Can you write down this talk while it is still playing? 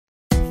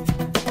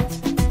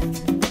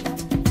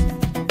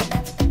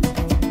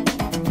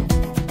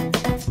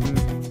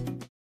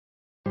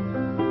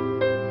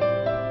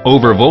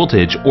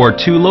overvoltage or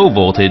too low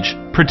voltage,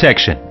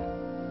 protection.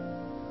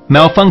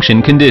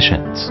 Malfunction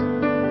conditions.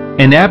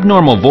 An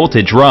abnormal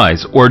voltage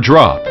rise or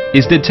drop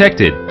is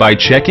detected by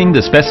checking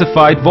the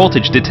specified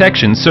voltage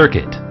detection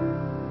circuit.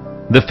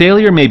 The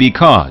failure may be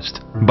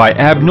caused by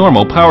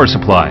abnormal power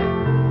supply,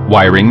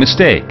 wiring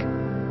mistake,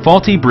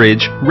 faulty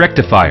bridge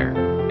rectifier,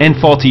 and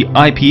faulty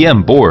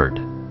IPM board.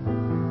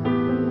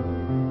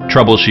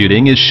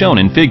 Troubleshooting is shown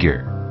in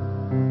figure.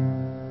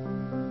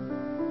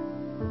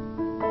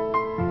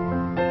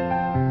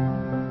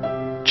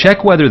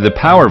 Check whether the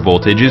power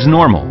voltage is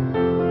normal.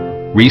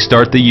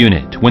 Restart the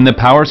unit when the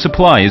power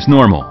supply is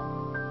normal.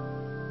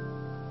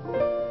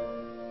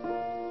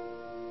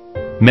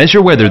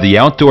 Measure whether the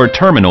outdoor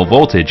terminal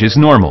voltage is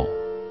normal.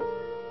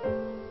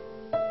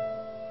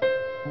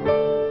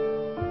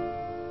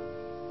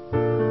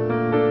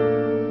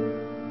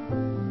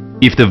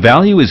 If the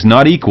value is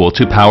not equal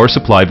to power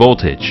supply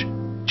voltage,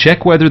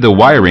 check whether the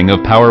wiring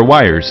of power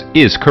wires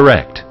is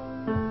correct.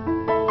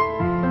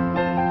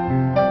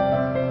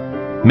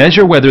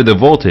 Measure whether the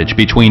voltage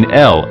between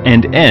L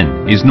and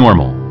N is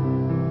normal.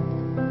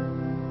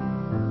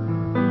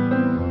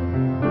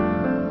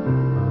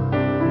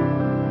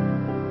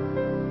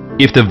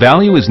 If the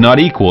value is not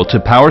equal to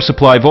power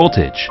supply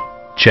voltage,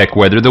 check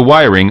whether the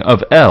wiring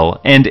of L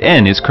and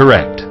N is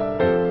correct.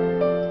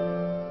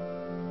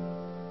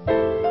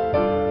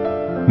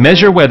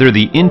 Measure whether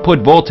the input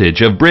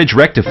voltage of bridge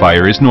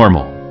rectifier is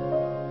normal.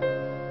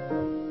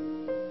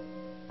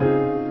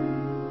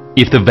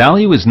 If the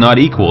value is not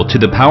equal to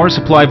the power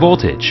supply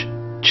voltage,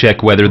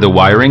 check whether the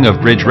wiring of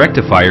bridge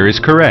rectifier is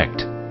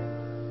correct.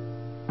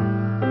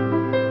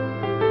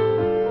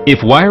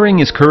 If wiring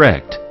is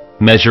correct,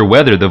 measure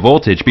whether the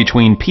voltage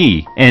between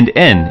P and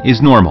N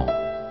is normal.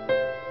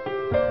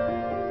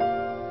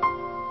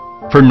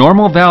 For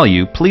normal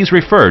value, please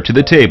refer to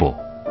the table.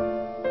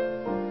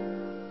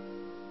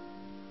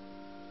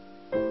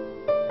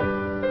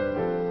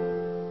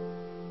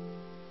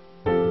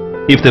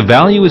 If the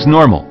value is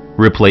normal,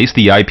 replace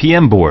the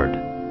IPM board.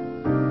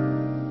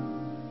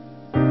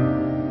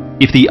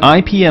 If the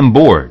IPM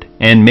board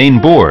and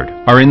main board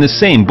are in the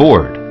same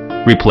board,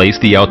 replace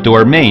the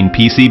outdoor main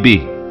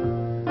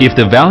PCB. If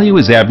the value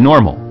is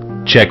abnormal,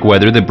 check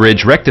whether the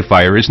bridge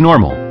rectifier is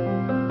normal.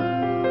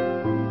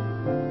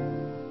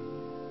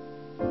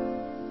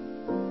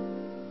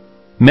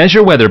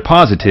 Measure whether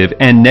positive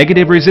and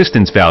negative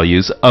resistance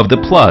values of the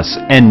plus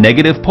and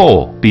negative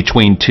pole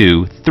between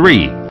 2,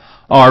 3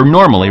 are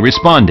normally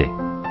responding.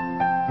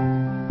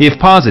 If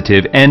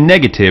positive and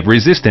negative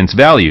resistance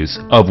values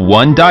of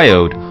one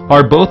diode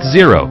are both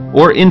 0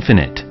 or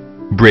infinite,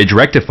 bridge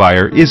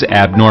rectifier is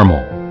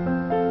abnormal.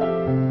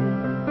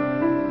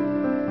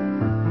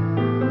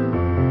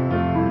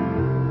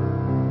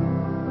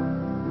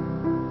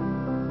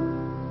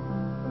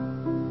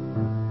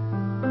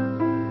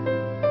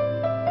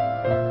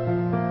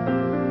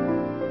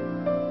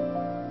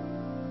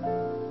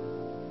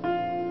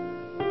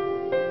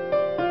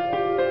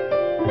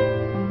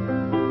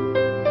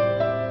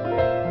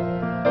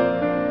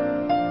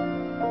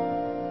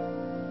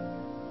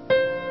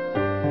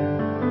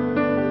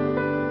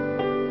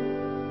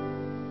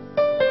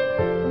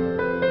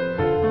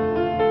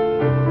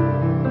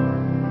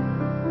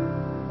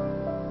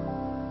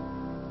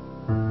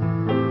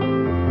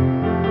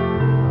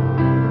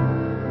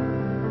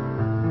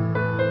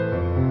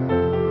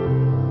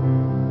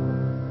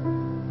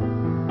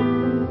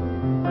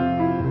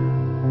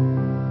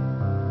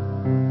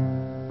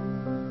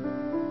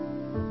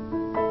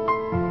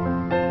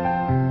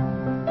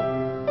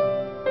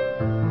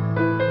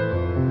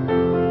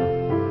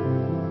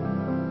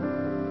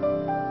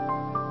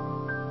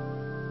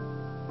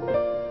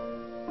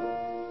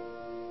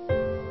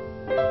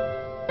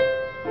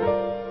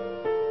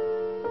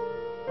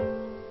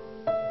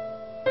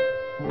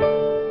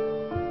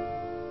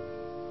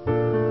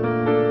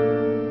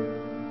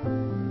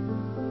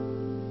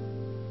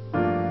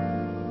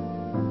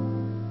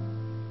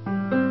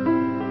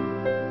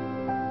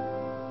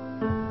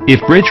 If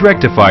bridge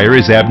rectifier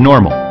is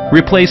abnormal,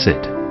 replace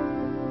it.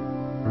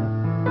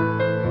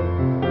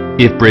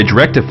 If bridge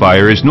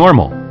rectifier is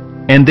normal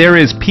and there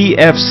is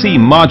PFC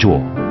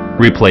module,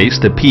 replace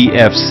the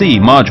PFC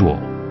module.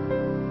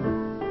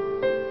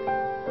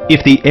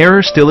 If the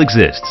error still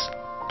exists,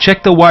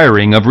 check the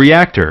wiring of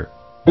reactor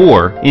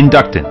or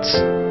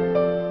inductance.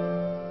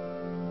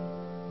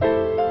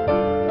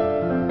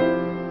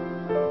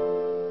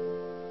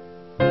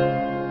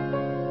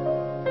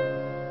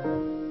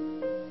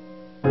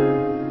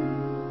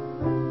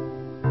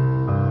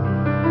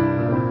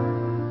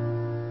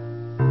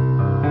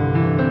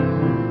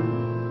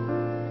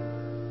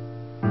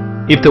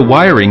 If the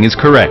wiring is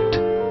correct,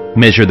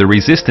 measure the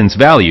resistance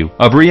value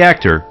of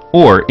reactor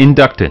or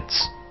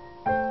inductance.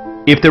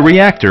 If the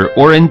reactor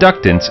or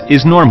inductance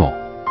is normal,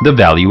 the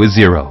value is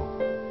 0.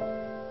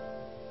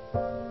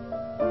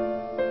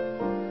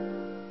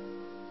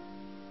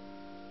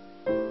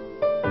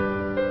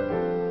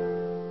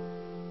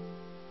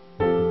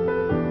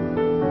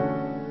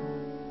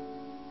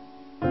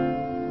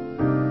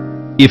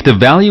 If the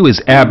value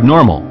is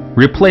abnormal,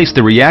 replace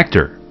the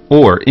reactor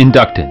or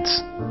inductance.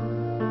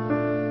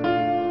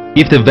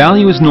 If the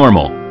value is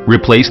normal,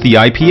 replace the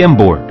IPM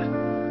board.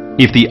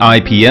 If the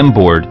IPM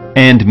board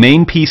and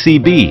main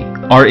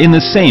PCB are in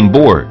the same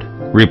board,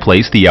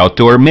 replace the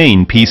outdoor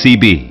main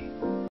PCB.